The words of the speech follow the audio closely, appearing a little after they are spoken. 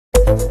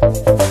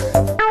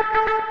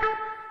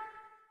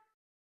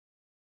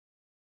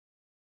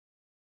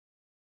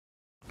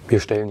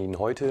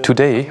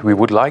Today, we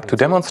would like to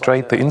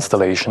demonstrate the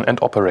installation and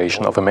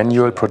operation of a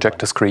manual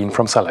projector screen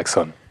from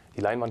Celexon.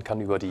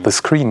 The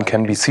screen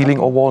can be ceiling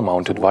or wall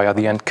mounted via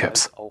the end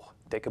caps.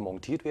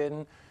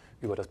 The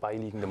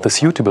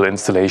suitable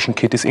installation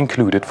kit is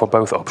included for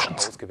both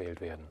options.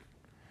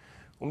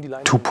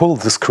 To pull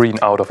the screen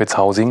out of its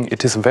housing,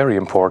 it is very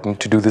important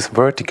to do this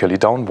vertically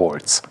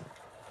downwards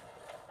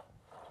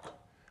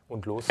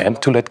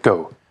and to let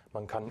go.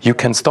 You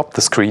can stop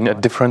the screen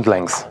at different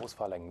lengths.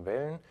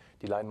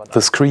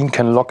 The screen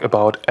can lock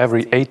about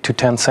every 8 to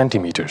 10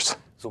 centimeters.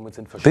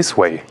 This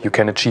way, you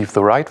can achieve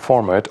the right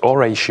format or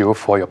ratio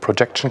for your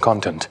projection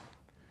content.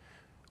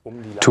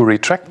 To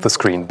retract the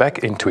screen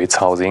back into its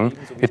housing,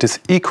 it is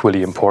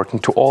equally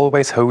important to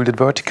always hold it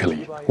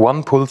vertically.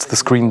 One pulls the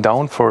screen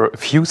down for a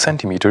few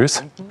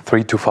centimeters,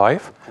 3 to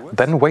 5,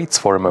 then waits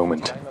for a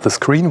moment. The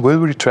screen will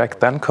retract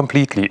then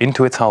completely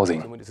into its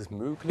housing.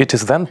 It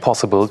is then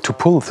possible to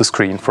pull the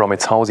screen from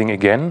its housing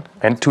again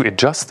and to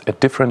adjust at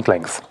different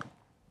lengths.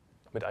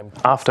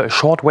 After a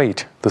short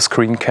wait, the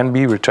screen can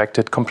be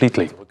retracted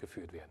completely.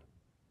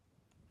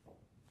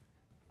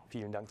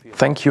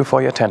 Thank you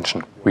for your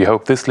attention. We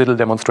hope this little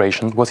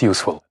demonstration was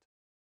useful.